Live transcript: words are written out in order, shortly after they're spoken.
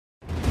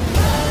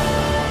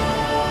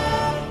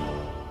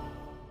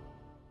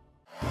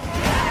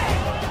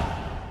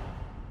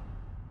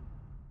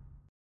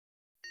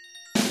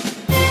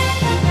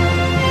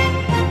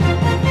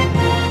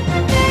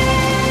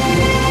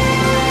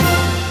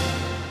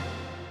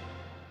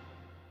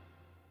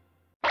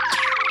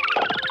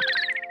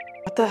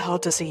What the hell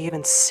does he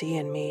even see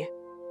in me?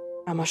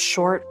 I'm a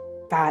short,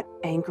 fat,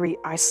 angry,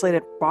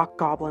 isolated rock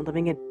goblin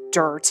living in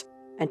dirt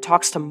and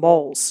talks to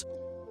moles.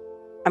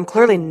 I'm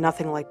clearly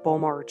nothing like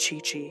Bulma or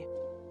Tsu-Chi.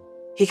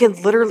 He can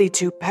literally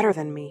do better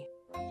than me.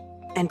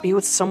 And be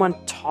with someone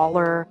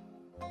taller,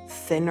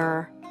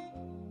 thinner,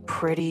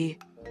 pretty,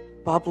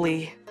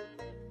 bubbly,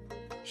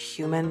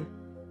 human.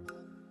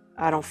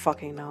 I don't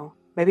fucking know.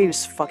 Maybe he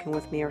was fucking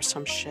with me or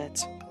some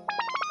shit.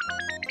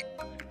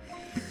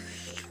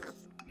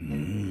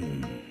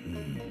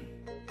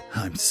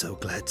 I'm so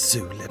glad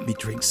Sue let me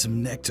drink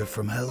some nectar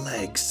from her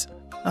legs.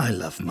 I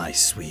love my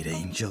sweet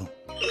angel.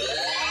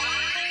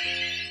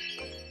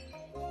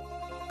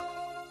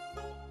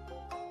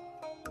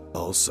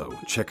 Also,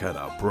 check out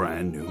our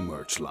brand new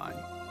merch line.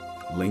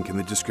 Link in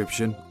the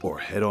description or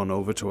head on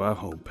over to our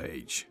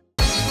homepage.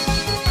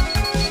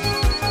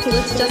 He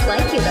looks just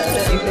like you, though,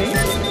 don't you think?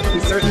 He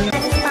certainly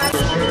has.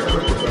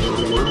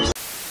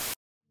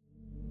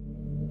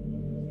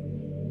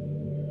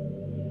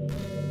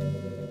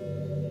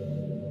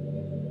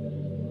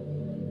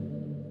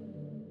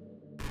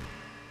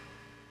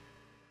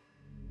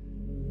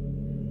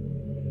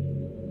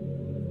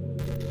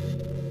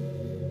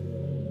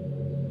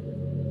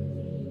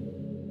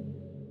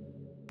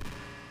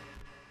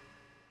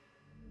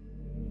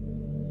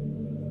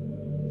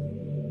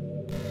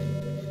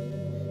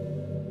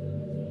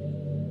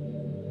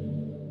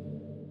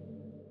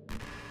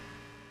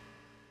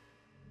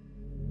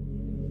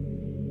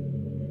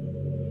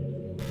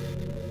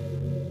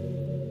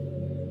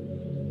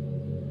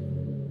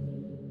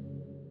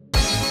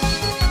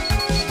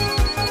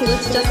 He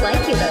looks just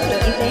like you, though,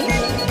 don't you think?